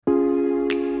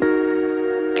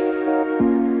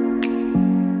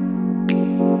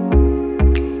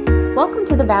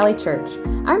Welcome to the Valley Church.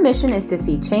 Our mission is to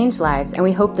see changed lives, and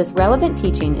we hope this relevant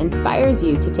teaching inspires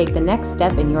you to take the next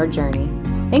step in your journey.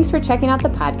 Thanks for checking out the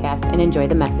podcast and enjoy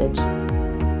the message.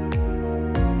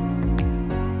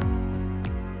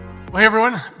 Well, hey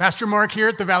everyone, Pastor Mark here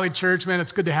at the Valley Church. Man,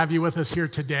 it's good to have you with us here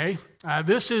today.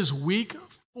 This is week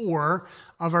 4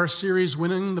 of our series,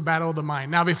 Winning the Battle of the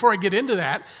Mind. Now, before I get into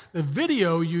that, the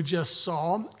video you just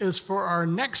saw is for our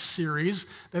next series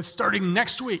that's starting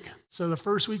next week. So the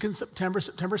first week in September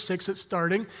 6th, it's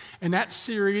starting, and that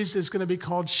series is going to be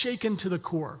called Shaken to the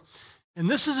Core. And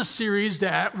this is a series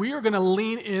that we are going to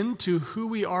lean into who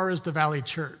we are as the Valley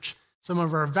Church. Some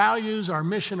of our values, our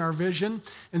mission, our vision.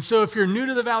 And so if you're new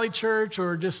to the Valley Church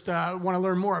or just want to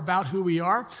learn more about who we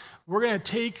are, we're going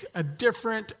to take a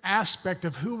different aspect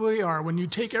of who we are. When you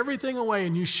take everything away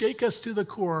and you shake us to the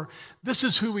core, this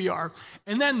is who we are.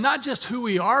 And then not just who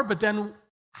we are, but then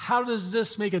how does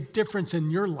this make a difference in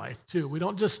your life too? We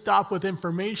don't just stop with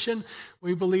information.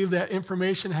 We believe that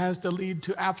information has to lead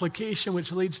to application,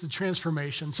 which leads to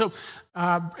transformation. So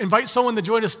invite someone to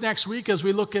join us next week as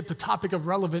we look at the topic of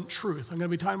relevant truth. I'm going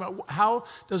to be talking about how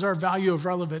does our value of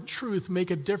relevant truth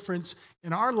make a difference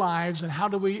in our lives, and how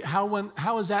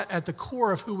is that at the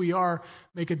core of who we are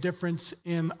make a difference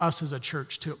in us as a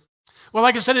church too. Well,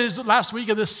 like I said, it is the last week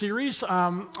of this series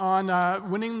on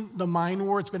winning the mind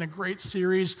war. It's been a great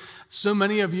series. So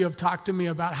many of you have talked to me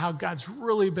about how God's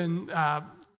really been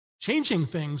changing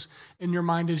things in your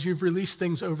mind as you've released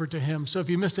things over to Him. So if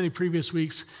you missed any previous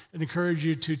weeks, I'd encourage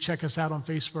you to check us out on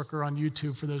Facebook or on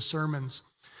YouTube for those sermons.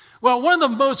 Well, one of the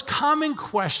most common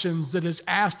questions that is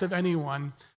asked of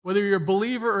anyone, whether you're a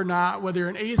believer or not, whether you're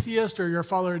an atheist or you're a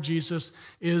follower of Jesus,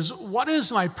 is, what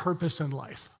is my purpose in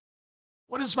life?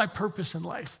 What is my purpose in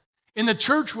life? In the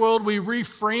church world, we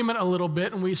reframe it a little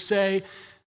bit and we say,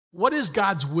 what is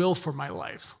God's will for my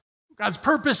life? God's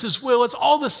purpose, His will, it's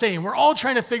all the same. We're all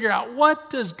trying to figure out, what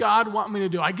does God want me to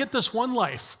do? I get this one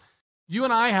life. You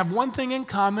and I have one thing in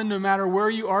common, no matter where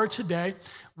you are today,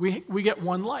 we get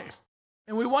one life.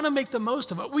 And we want to make the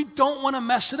most of it. We don't want to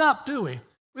mess it up, do we?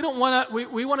 We don't want to.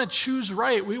 We want to choose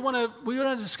right. We want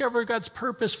to discover God's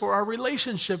purpose for our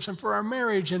relationships and for our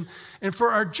marriage and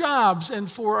for our jobs and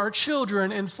for our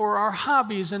children and for our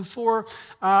hobbies and for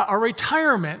our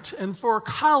retirement and for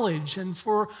college and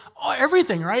for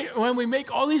everything, right? When we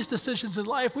make all these decisions in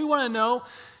life, we want to know,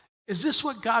 is this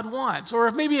what God wants? Or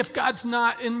if God's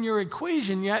not in your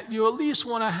equation yet, you at least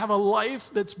want to have a life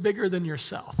that's bigger than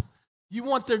yourself. You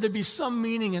want there to be some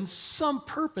meaning and some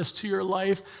purpose to your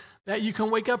life, that you can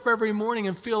wake up every morning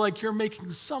and feel like you're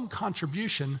making some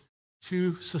contribution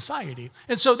to society.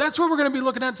 And so that's what we're going to be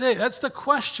looking at today. That's the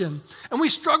question. And we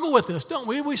struggle with this, don't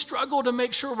we? We struggle to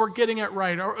make sure we're getting it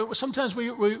right. Or sometimes we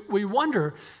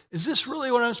wonder, is this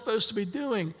really what I'm supposed to be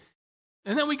doing?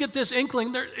 And then we get this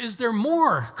inkling, is there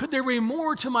more? Could there be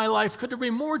more to my life? Could there be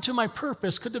more to my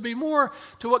purpose? Could there be more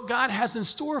to what God has in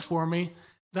store for me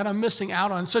that I'm missing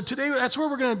out on? So today, that's where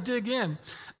we're going to dig in.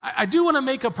 I do want to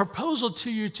make a proposal to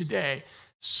you today.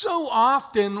 So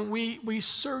often we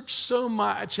search so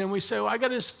much and we say, well, I got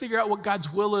to figure out what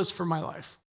God's will is for my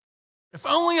life. If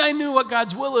only I knew what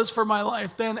God's will is for my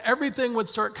life, then everything would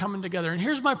start coming together. And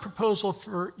here's my proposal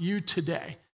for you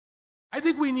today. I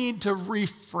think we need to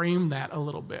reframe that a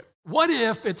little bit. What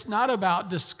if it's not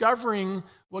about discovering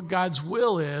what God's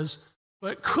will is,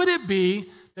 but could it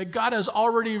be that God has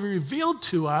already revealed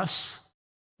to us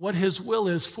what His will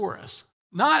is for us?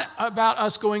 Not about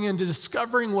us going into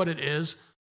discovering what it is,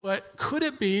 but could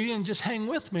it be, and just hang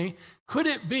with me, could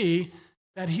it be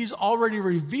that He's already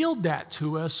revealed that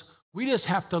to us? We just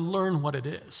have to learn what it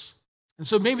is. And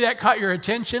so maybe that caught your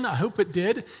attention. I hope it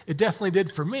did. It definitely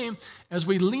did for me as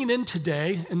we lean in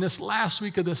today in this last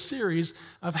week of this series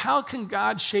of how can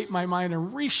God shape my mind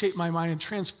and reshape my mind and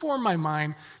transform my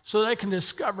mind so that I can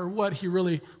discover what He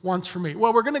really wants for me.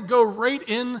 Well, we're going to go right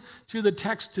into the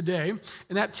text today,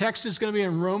 and that text is going to be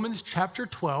in Romans chapter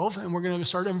 12, and we're going to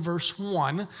start in verse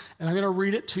 1, and I'm going to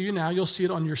read it to you now. You'll see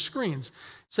it on your screens. It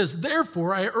says,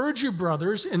 "Therefore, I urge you,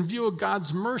 brothers, in view of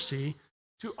God's mercy,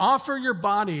 to offer your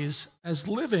bodies as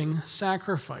living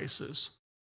sacrifices."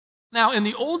 Now, in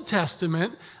the Old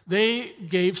Testament, they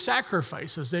gave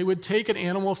sacrifices. They would take an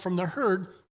animal from the herd,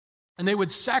 and they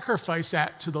would sacrifice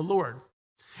that to the Lord.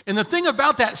 And the thing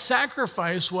about that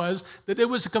sacrifice was that it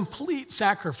was a complete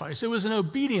sacrifice. It was an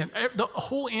obedient. The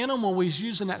whole animal was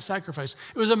used in that sacrifice.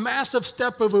 It was a massive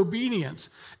step of obedience.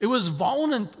 It was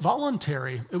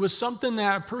voluntary. It was something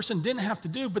that a person didn't have to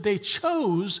do, but they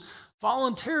chose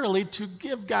voluntarily to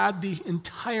give God the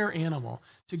entire animal,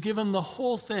 to give Him the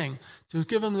whole thing, to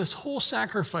give Him this whole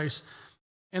sacrifice.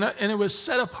 And it was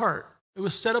set apart. It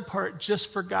was set apart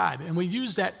just for God. And we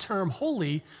use that term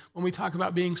holy when we talk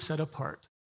about being set apart.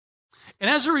 And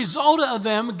as a result of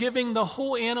them giving the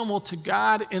whole animal to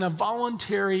God in a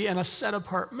voluntary and a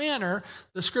set-apart manner,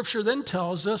 the scripture then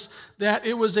tells us that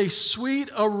it was a sweet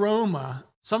aroma.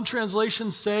 Some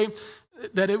translations say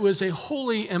that it was a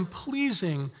holy and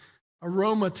pleasing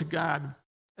aroma to God.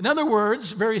 In other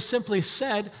words, very simply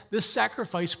said, this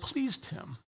sacrifice pleased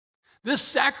him. This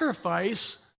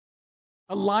sacrifice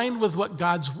aligned with what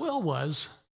God's will was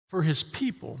for his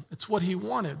people. It's what he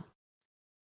wanted.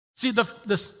 See, the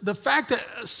fact that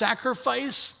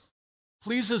sacrifice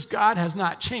pleases God has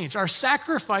not changed. Our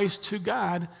sacrifice to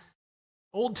God,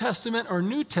 Old Testament or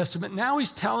New Testament, now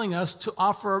he's telling us to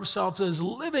offer ourselves as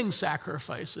living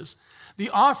sacrifices. The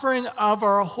offering of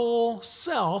our whole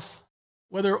self,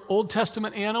 whether Old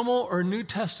Testament animal or New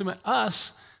Testament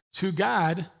us, to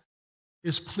God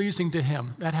is pleasing to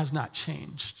him. That has not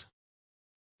changed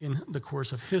in the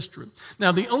course of history.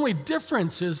 Now, the only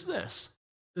difference is this.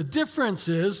 The difference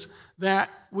is that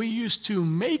we used to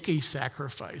make a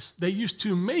sacrifice. They used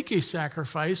to make a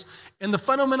sacrifice, and the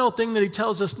fundamental thing that he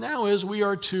tells us now is we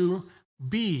are to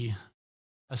be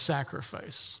a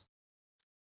sacrifice.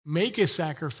 Make a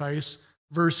sacrifice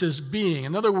versus being.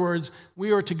 In other words,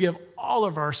 we are to give all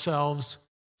of ourselves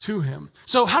to him.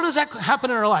 So how does that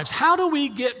happen in our lives? How do we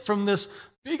get from this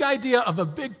big idea of a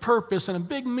big purpose and a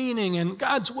big meaning and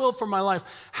God's will for my life?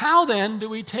 How then do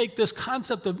we take this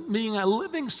concept of being a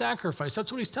living sacrifice?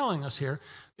 That's what he's telling us here,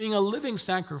 being a living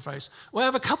sacrifice. Well, I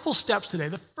have a couple steps today.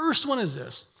 The first one is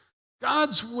this.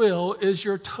 God's will is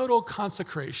your total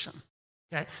consecration.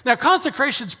 Okay? Now,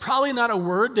 consecration is probably not a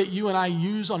word that you and I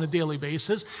use on a daily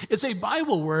basis. It's a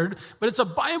Bible word, but it's a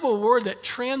Bible word that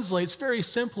translates very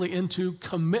simply into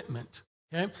commitment.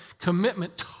 Okay?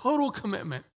 Commitment,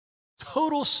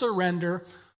 total surrender,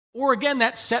 or again,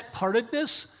 that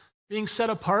set-partedness, being set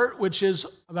apart, which is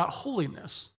about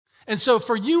holiness. And so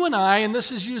for you and I, and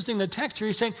this is using the text here,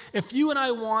 he's saying, if you and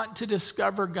I want to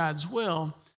discover God's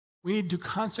will, we need to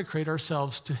consecrate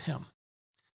ourselves to him.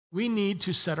 We need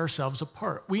to set ourselves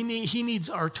apart. He needs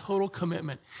our total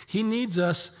commitment. He needs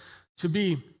us to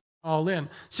be all in.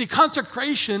 See,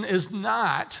 consecration is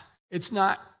it's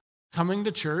not coming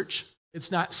to church.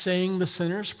 It's not saying the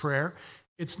sinner's prayer.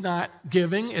 It's not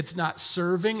giving. It's not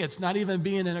serving. It's not even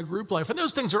being in a group life. And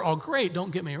those things are all great,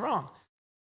 don't get me wrong.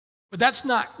 But that's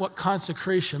not what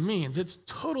consecration means. It's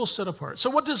total set apart. So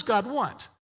what does God want?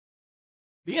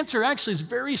 The answer actually is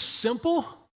very simple.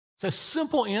 It's a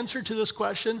simple answer to this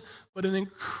question, but an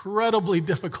incredibly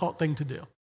difficult thing to do.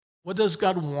 What does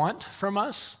God want from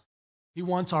us? He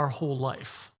wants our whole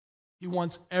life. He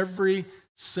wants every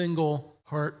single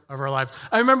part of our life.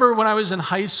 I remember when I was in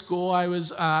high school, I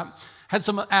had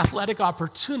some athletic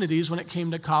opportunities when it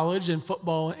came to college in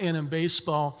football and in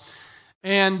baseball.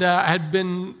 And I had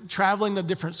been traveling to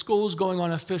different schools, going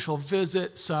on official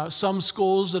visits. Some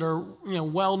schools that are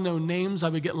well-known names, I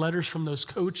would get letters from those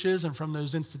coaches and from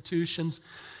those institutions.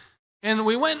 And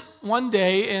we went one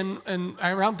day, and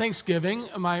around Thanksgiving,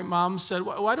 my mom said,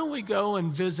 why don't we go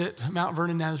and visit Mount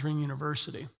Vernon Nazarene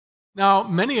University? Now,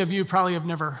 many of you probably have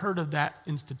never heard of that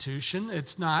institution.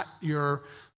 It's not your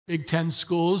Big Ten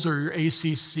schools or your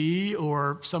ACC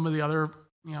or some of the other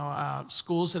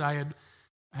schools that I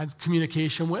had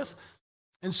communication with.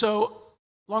 And so,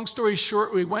 long story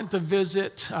short, we went to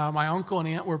visit. My uncle and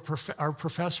aunt were our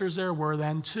professors there, were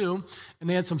then too, and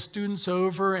they had some students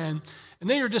over, and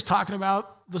they were just talking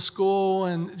about the school,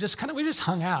 and we just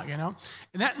hung out,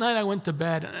 And that night I went to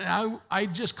bed, and I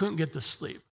just couldn't get to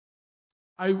sleep.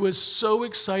 I was so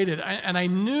excited, and I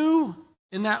knew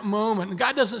in that moment, and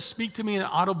God doesn't speak to me in an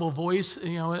audible voice,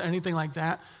 anything like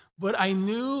that, but I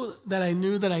knew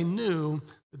that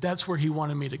that's where he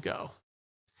wanted me to go.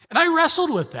 And I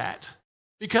wrestled with that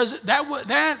because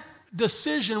that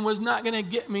decision was not going to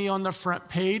get me on the front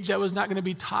page. That was not going to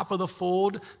be top of the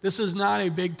fold. This is not a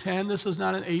Big Ten. This is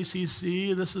not an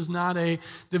ACC. This is not a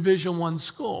Division I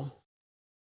school.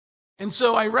 And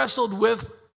so I wrestled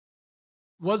with,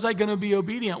 was I going to be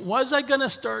obedient? Was I going to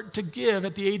start to give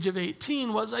at the age of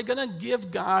 18? Was I going to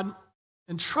give God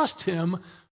and trust him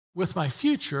with my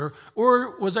future?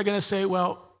 Or was I going to say,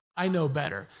 well, I know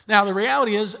better? Now, the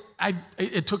reality is,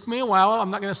 it took me a while.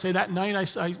 I'm not going to say that night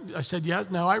I said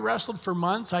yes. No, I wrestled for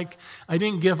months. I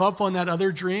didn't give up on that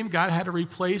other dream. God had to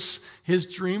replace his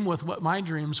dream with what my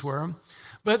dreams were.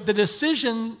 But the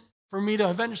decision for me to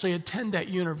eventually attend that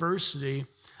university,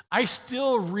 I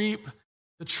still reap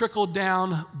the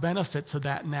trickle-down benefits of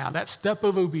that now, that step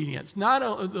of obedience.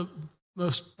 The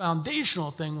most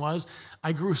foundational thing was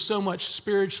I grew so much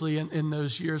spiritually in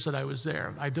those years that I was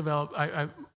there. I developed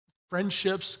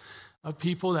friendships of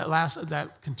people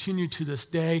that continue to this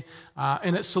day.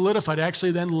 And it solidified. It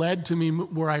actually then led to me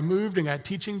where I moved and got a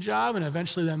teaching job and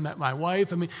eventually then met my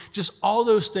wife. I mean, just all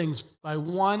those things by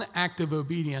one act of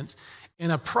obedience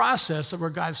in a process where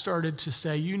God started to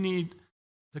say, you need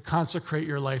to consecrate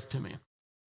your life to me.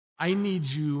 I need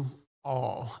you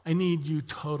all. I need you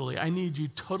totally. I need you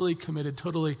totally committed,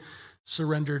 totally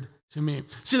surrendered to me.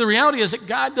 See, the reality is that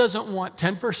God doesn't want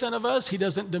 10% of us. He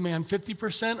doesn't demand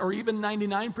 50% or even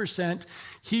 99%.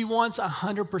 He wants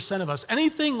 100% of us.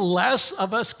 Anything less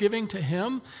of us giving to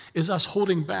him is us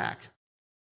holding back.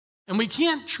 And we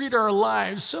can't treat our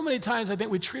lives, so many times I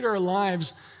think we treat our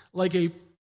lives like a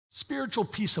spiritual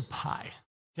piece of pie.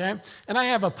 Okay? And I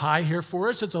have a pie here for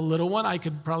us. It's a little one. I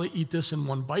could probably eat this in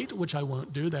one bite, which I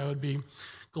won't do. That would be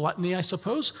gluttony, I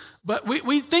suppose. But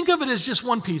we think of it as just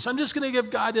one piece. I'm just going to give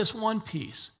God this one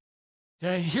piece.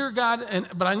 Okay, here, God,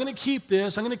 but I'm going to keep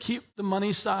this. I'm going to keep the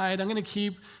money side. I'm going to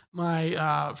keep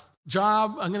my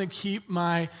job. I'm going to keep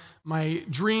my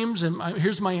dreams, and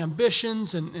here's my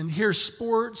ambitions, and here's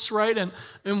sports, right? And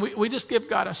we just give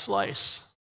God a slice.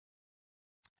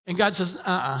 And God says,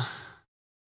 I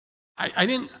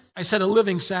said a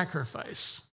living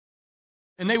sacrifice.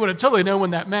 And they would have totally known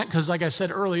what that meant because, like I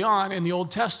said early on, in the Old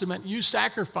Testament, you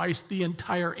sacrificed the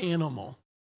entire animal.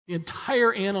 The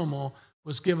entire animal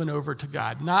was given over to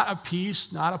God. Not a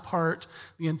piece, not a part,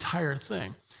 the entire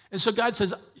thing. And so God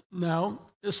says, no,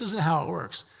 this isn't how it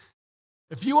works.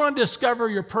 If you want to discover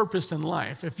your purpose in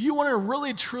life, if you want to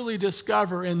really, truly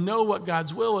discover and know what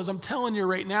God's will is, I'm telling you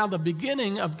right now, the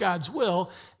beginning of God's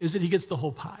will is that he gets the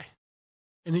whole pie.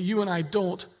 And that you and I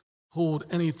don't hold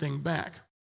anything back.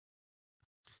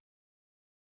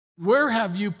 Where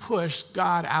have you pushed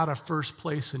God out of first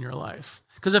place in your life?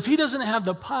 Because if he doesn't have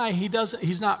the pie,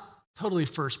 he's not totally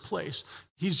first place.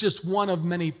 He's just one of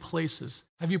many places.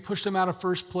 Have you pushed him out of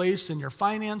first place in your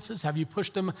finances? Have you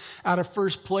pushed him out of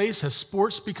first place? Has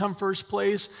sports become first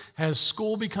place? Has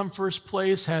school become first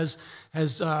place? Has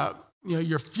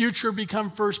your future become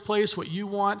first place, what you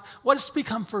want? What has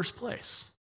become first place?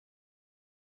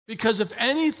 Because if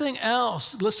anything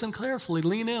else, listen carefully,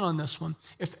 lean in on this one.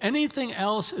 If anything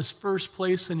else is first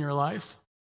place in your life,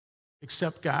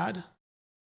 except God,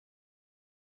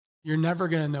 you're never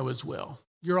going to know his will.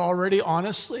 You're already,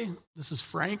 honestly, this is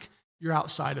frank, you're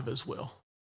outside of his will.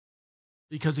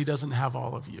 Because he doesn't have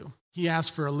all of you. He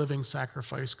asked for a living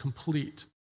sacrifice, complete.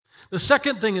 The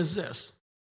second thing is this.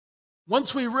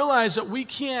 Once we realize that we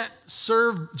can't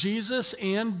serve Jesus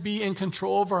and be in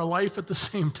control of our life at the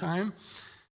same time,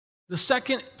 the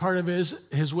second part of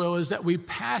his will is that we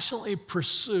passionately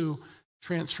pursue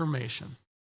transformation.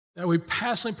 That we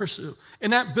passionately pursue.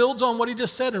 And that builds on what he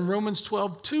just said in Romans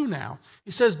 12:2 now.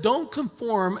 He says, don't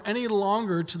conform any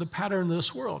longer to the pattern of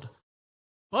this world,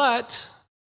 but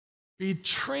be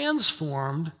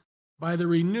transformed by the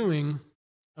renewing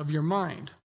of your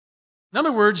mind. In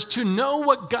other words, to know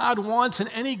what God wants in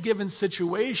any given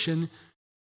situation,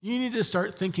 you need to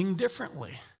start thinking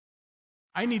differently.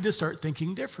 I need to start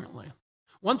thinking differently.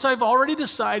 Once I've already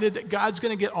decided that God's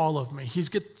going to get all of me, he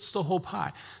gets the whole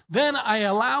pie, then I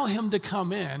allow him to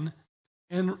come in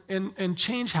and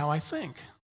change how I think.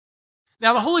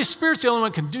 Now, the Holy Spirit's the only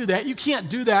one who can do that. You can't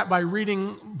do that by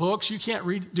reading books. You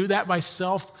can't do that by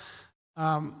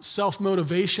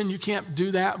self-motivation. You can't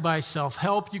do that by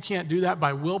self-help. You can't do that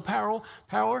by willpower.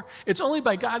 It's only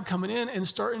by God coming in and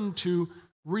starting to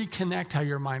reconnect how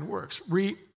your mind works,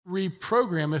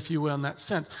 reprogram, if you will, in that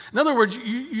sense. In other words,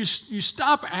 you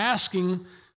stop asking,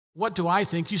 what do I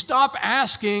think? You stop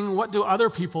asking, what do other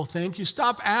people think? You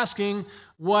stop asking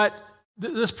what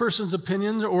this person's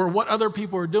opinions or what other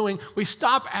people are doing. We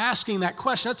stop asking that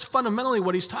question. That's fundamentally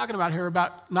what he's talking about here,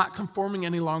 about not conforming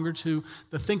any longer to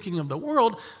the thinking of the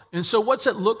world. And so what's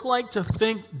it look like to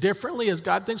think differently as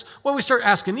God thinks? Well, we start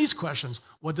asking these questions.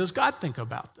 What does God think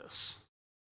about this?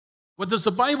 What does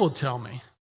the Bible tell me?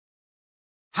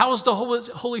 How is the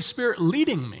Holy Spirit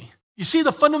leading me? You see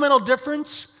the fundamental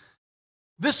difference?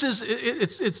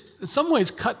 It's in some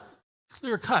ways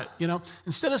clear cut, you know.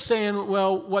 Instead of saying,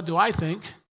 well, what do I think?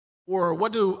 Or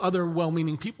what do other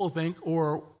well-meaning people think?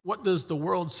 Or what does the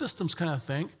world systems kind of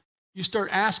think? You start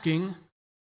asking,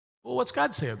 well, what's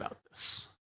God say about this?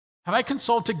 Have I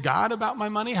consulted God about my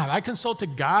money? Have I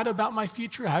consulted God about my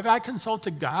future? Have I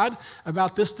consulted God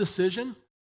about this decision?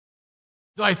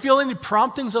 Do I feel any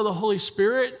promptings of the Holy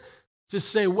Spirit to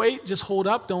say, wait, just hold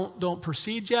up, don't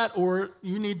proceed yet, or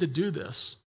you need to do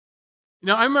this? You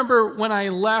know, I remember when I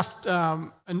left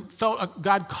and felt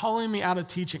God calling me out of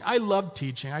teaching. I loved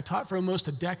teaching. I taught for almost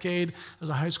a decade as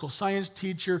a high school science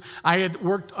teacher. I had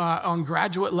worked on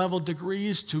graduate level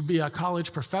degrees to be a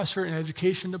college professor in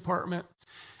education department.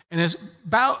 And it's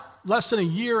about less than a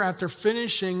year after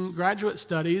finishing graduate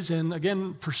studies and,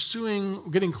 again,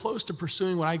 getting close to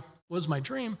pursuing what was my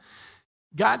dream,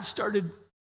 God started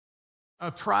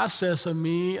a process of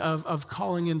me of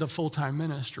calling into full-time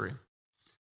ministry.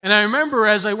 And I remember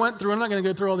as I went through, I'm not going to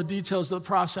go through all the details of the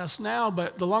process now,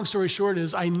 but the long story short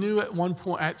is I knew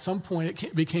at some point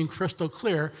it became crystal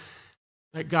clear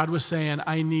that God was saying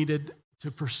I needed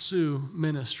to pursue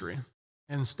ministry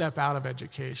and step out of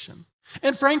education.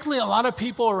 And frankly, a lot of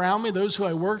people around me, those who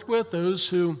I worked with, those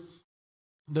who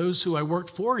I worked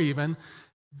for even,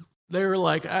 they were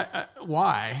like,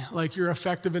 why? Like, you're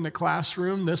effective in the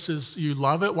classroom. You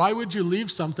love it. Why would you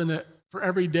leave something that for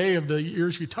every day of the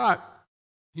years you taught,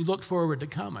 you looked forward to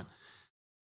coming?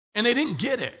 And they didn't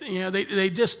get it. You know,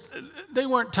 they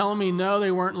weren't telling me no.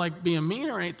 They weren't like being mean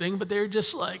or anything, but they were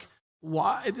just like,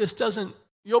 why? This doesn't,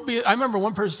 I remember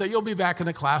one person said, you'll be back in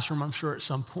the classroom, I'm sure, at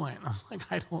some point. I'm like,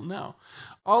 I don't know.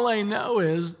 All I know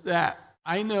is that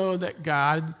I know that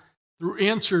God, through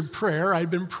answered prayer, I'd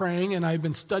been praying and I'd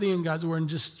been studying God's word and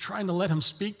just trying to let him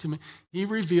speak to me. He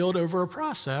revealed over a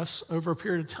process, over a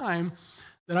period of time,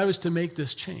 that I was to make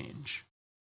this change.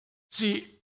 See,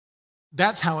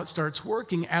 that's how it starts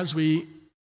working as we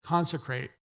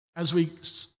consecrate, as we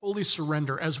fully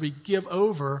surrender, as we give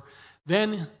over,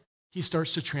 then he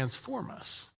starts to transform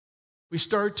us. We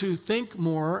start to think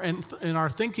more, and our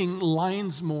thinking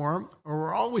lines more, or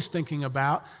we're always thinking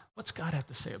about, what's God have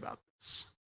to say about this?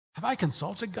 Have I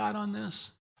consulted God on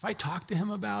this? Have I talked to him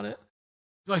about it?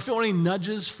 Do I feel any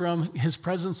nudges from his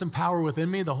presence and power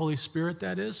within me, the Holy Spirit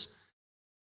that is,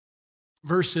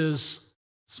 versus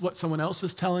what someone else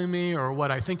is telling me or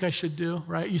what I think I should do,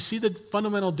 right? You see the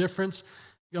fundamental difference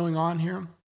going on here?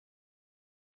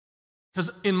 Because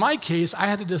in my case, I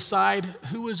had to decide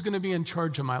who was going to be in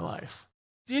charge of my life.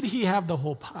 Did he have the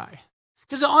whole pie?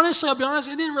 Because honestly, I'll be honest,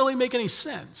 it didn't really make any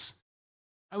sense.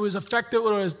 I was effective at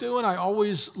what I was doing. I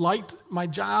always liked my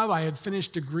job. I had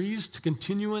finished degrees to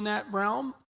continue in that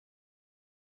realm.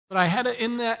 But I had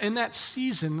in that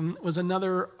season was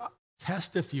another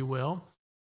test, if you will,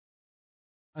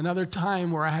 another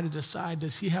time where I had to decide,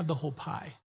 does he have the whole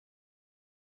pie?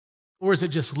 Or is it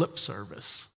just lip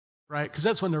service? Right? Because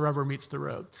that's when the rubber meets the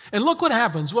road. And look what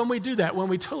happens when we do that, when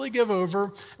we totally give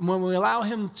over, and when we allow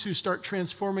him to start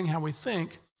transforming how we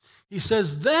think. He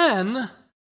says, then,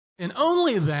 and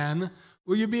only then,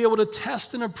 will you be able to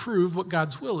test and approve what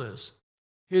God's will is,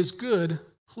 his good,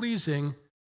 pleasing,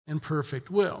 and perfect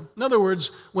will. In other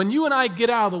words, when you and I get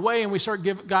out of the way and we start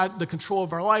giving God the control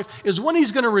of our life, is when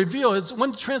he's going to reveal. It's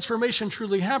when transformation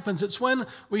truly happens. It's when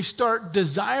we start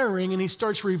desiring and he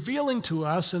starts revealing to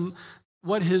us and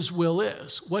what his will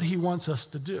is, what he wants us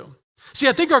to do. See,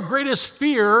 I think our greatest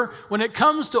fear when it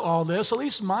comes to all this, at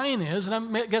least mine is, and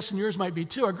I'm guessing yours might be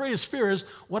too, our greatest fear is,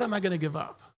 what am I going to give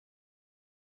up?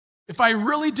 If I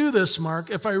really do this,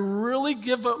 Mark, if I really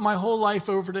give up my whole life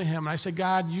over to him, and I say,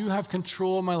 God, you have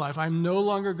control of my life. I'm no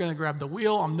longer going to grab the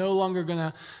wheel. I'm no longer going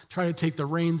to try to take the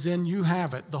reins in. You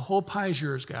have it. The whole pie is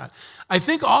yours, God. I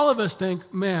think all of us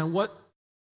think, man,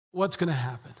 what's going to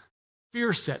happen?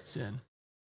 Fear sets in.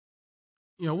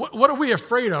 You know, what are we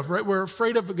afraid of, right? We're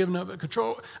afraid of giving up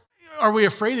control. Are we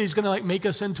afraid that he's going to make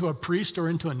us into a priest or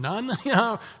into a nun? You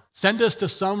know, send us to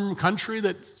some country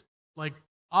that's like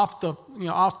off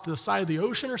the side of the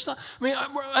ocean or something? I mean,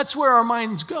 that's where our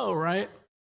minds go, right?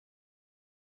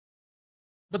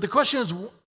 But the question is,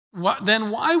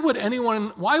 why would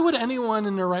anyone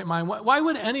in their right mind, why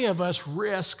would any of us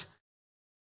risk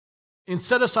and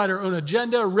set aside our own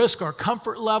agenda, risk our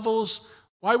comfort levels?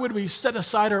 Why would we set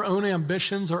aside our own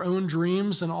ambitions, our own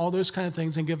dreams, and all those kind of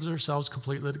things and give ourselves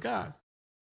completely to God?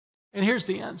 And here's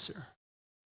the answer.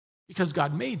 Because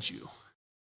God made you,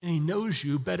 and he knows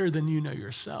you better than you know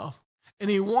yourself. And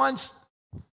he wants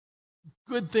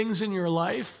good things in your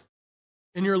life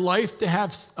to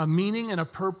have a meaning and a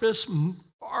purpose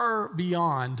far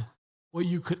beyond what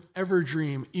you could ever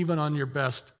dream, even on your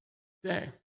best day.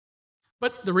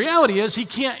 But the reality is he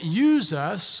can't use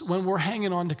us when we're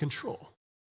hanging on to control.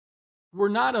 We're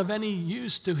not of any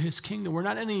use to his kingdom. We're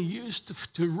not any use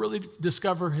to really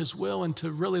discover his will and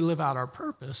to really live out our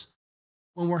purpose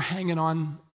when we're hanging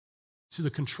on to the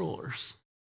controllers,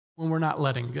 when we're not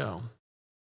letting go.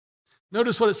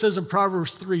 Notice what it says in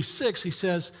Proverbs 3:6. He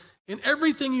says, in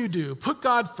everything you do, put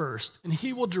God first, and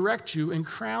he will direct you and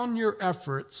crown your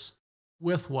efforts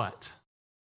with what?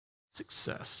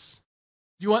 Success.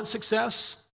 Do you want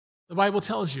success? The Bible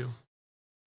tells you.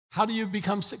 How do you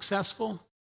become successful?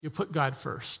 You put God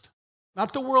first.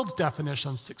 Not the world's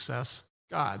definition of success,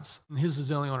 God's. And his is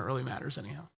the only one that really matters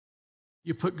anyhow.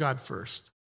 You put God first.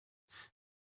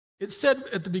 It said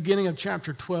at the beginning of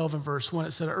chapter 12 and verse 1,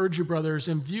 it said, I urge you, brothers,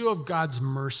 in view of God's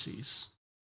mercies.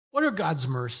 What are God's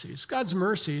mercies? God's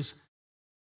mercies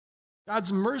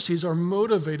are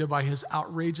motivated by his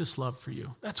outrageous love for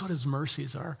you. That's what his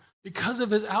mercies are. Because of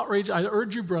his outrage, I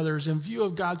urge you, brothers, in view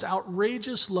of God's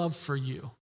outrageous love for you,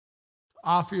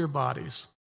 offer your bodies.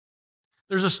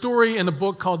 There's a story in the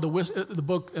book called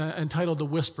entitled The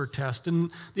Whisper Test,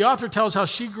 and the author tells how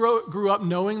she grew up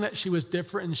knowing that she was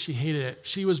different and she hated it.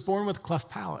 She was born with a cleft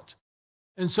palate,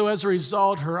 and so as a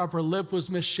result, her upper lip was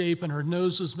misshapen, her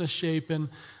nose was misshapen,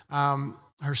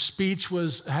 her speech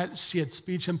she had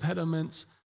speech impediments,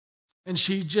 and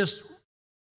she just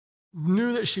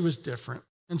knew that she was different.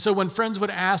 And so when friends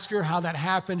would ask her how that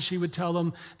happened, she would tell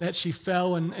them that she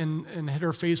fell and hit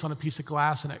her face on a piece of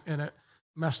glass and it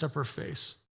messed up her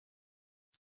face.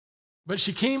 But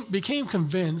she became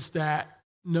convinced that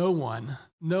no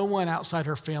one outside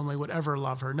her family would ever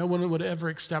love her. No one would ever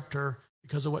accept her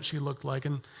because of what she looked like.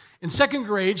 And in second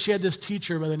grade, she had this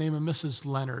teacher by the name of Mrs.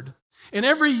 Leonard. And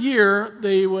every year,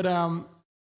 they would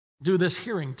do this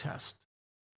hearing test.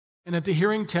 And at the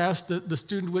hearing test, the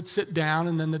student would sit down,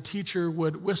 and then the teacher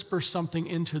would whisper something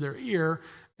into their ear,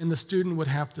 and the student would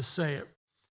have to say it.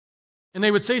 And they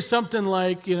would say something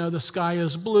like, the sky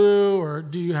is blue, or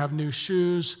do you have new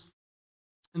shoes?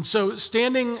 And so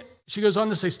she goes on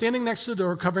to say, standing next to the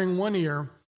door, covering one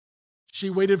ear, she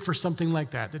waited for something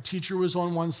like that. The teacher was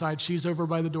on one side, she's over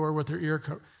by the door with her ear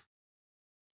covered.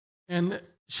 And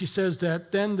she says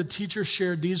that then the teacher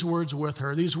shared these words with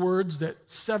her,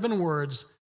 7 words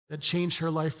that changed her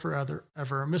life forever.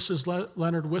 Mrs.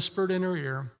 Leonard whispered in her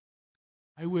ear,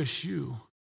 I wish you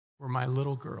were my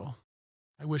little girl.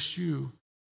 I wish you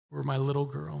were my little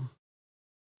girl.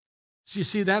 So you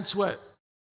see, that's what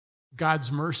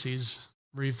God's mercies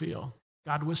reveal.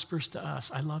 God whispers to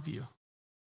us, I love you.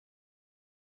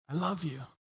 I love you.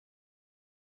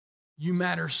 You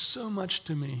matter so much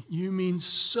to me. You mean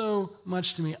so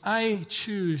much to me. I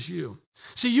choose you.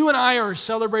 See, you and I are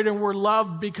celebrating we're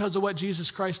loved because of what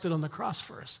Jesus Christ did on the cross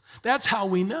for us. That's how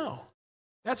we know.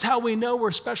 That's how we know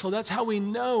we're special. That's how we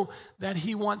know that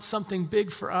he wants something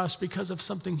big for us because of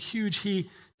something huge he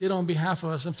did on behalf of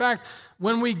us. In fact,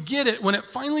 when we get it, when it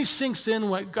finally sinks in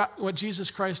what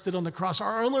Jesus Christ did on the cross,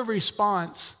 our only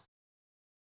response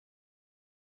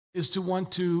is to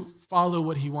want to follow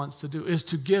what he wants to do, is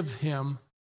to give him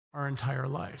our entire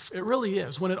life. It really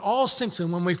is. When it all sinks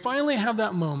in, when we finally have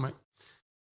that moment,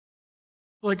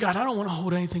 like, God, I don't want to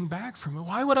hold anything back from you.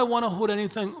 Why would I want to hold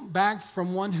anything back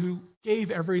from one who gave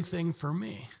everything for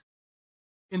me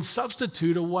in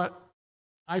substitute of what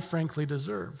I frankly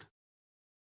deserved?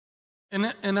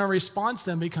 And our response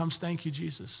then becomes, thank you,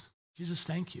 Jesus. Jesus,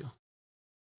 thank you.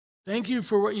 Thank you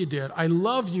for what you did. I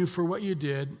love you for what you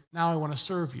did. Now I want to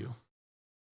serve you.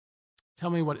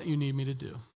 Tell me what you need me to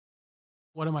do.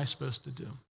 What am I supposed to do?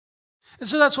 And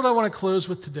so that's what I want to close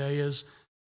with today is,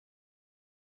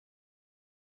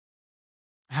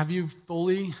 have you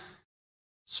fully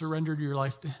surrendered your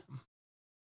life to him?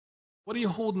 What are you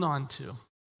holding on to?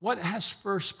 What has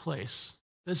first place?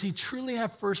 Does he truly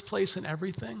have first place in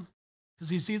everything? Because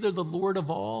he's either the Lord of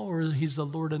all or he's the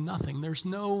Lord of nothing. There's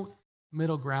no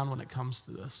middle ground when it comes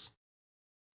to this.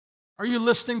 Are you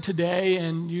listening today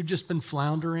and you've just been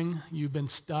floundering? You've been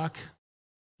stuck?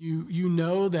 You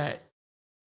know that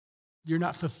you're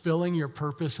not fulfilling your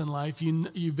purpose in life.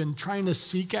 You've been trying to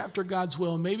seek after God's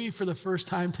will. Maybe for the first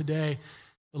time today,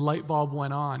 the light bulb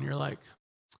went on. You're like,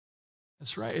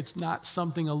 that's right. It's not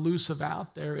something elusive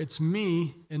out there. It's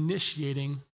me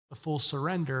initiating the full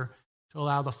surrender to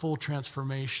allow the full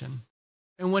transformation.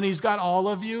 And when he's got all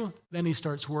of you, then he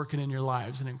starts working in your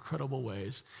lives in incredible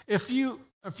ways. If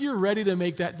you're ready to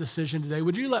make that decision today,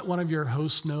 would you let one of your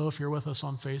hosts know if you're with us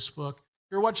on Facebook? If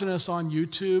you're watching us on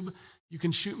YouTube, you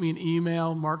can shoot me an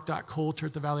email,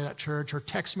 mark.coulter@thevalley.church, or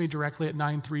text me directly at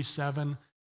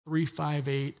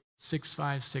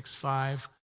 937-358-6565.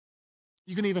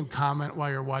 You can even comment while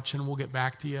you're watching. We'll get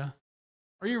back to you.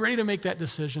 Are you ready to make that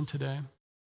decision today?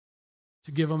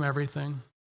 To give him everything?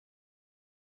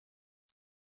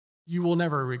 You will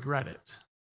never regret it.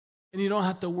 And you don't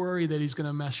have to worry that he's going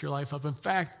to mess your life up. In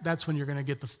fact, that's when you're going to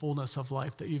get the fullness of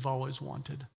life that you've always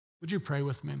wanted. Would you pray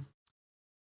with me?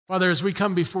 Father, as we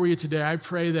come before you today, I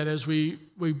pray that as we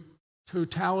in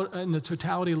the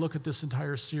totality look at this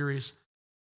entire series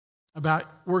about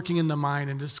working in the mind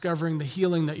and discovering the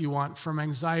healing that you want from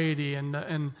anxiety and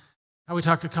how we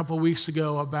talked a couple weeks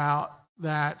ago about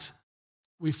that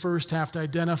we first have to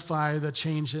identify the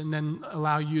change and then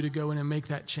allow you to go in and make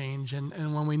that change. And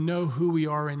when we know who we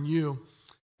are in you,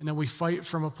 and then we fight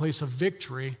from a place of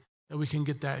victory, that we can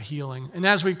get that healing. And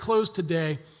as we close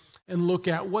today, and look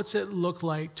at what's it look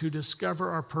like to discover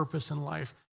our purpose in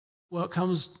life. Well, it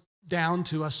comes down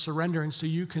to us surrendering so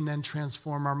you can then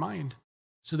transform our mind.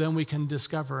 So then we can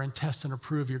discover and test and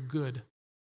approve your good,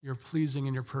 your pleasing,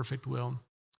 and your perfect will.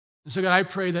 And so God, I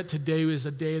pray that today is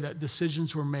a day that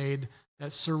decisions were made,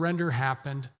 that surrender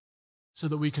happened, so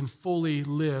that we can fully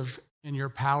live in your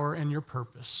power and your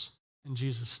purpose. In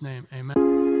Jesus' name, amen.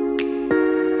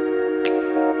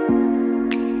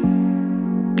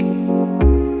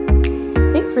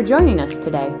 Thanks for joining us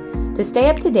today. To stay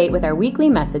up to date with our weekly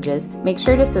messages, make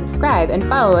sure to subscribe and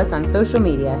follow us on social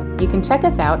media. You can check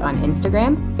us out on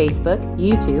Instagram, Facebook,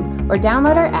 YouTube, or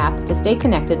download our app to stay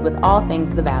connected with all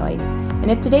things The Valley. And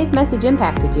if today's message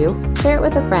impacted you, share it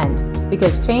with a friend,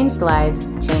 because changed lives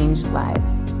change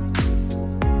lives.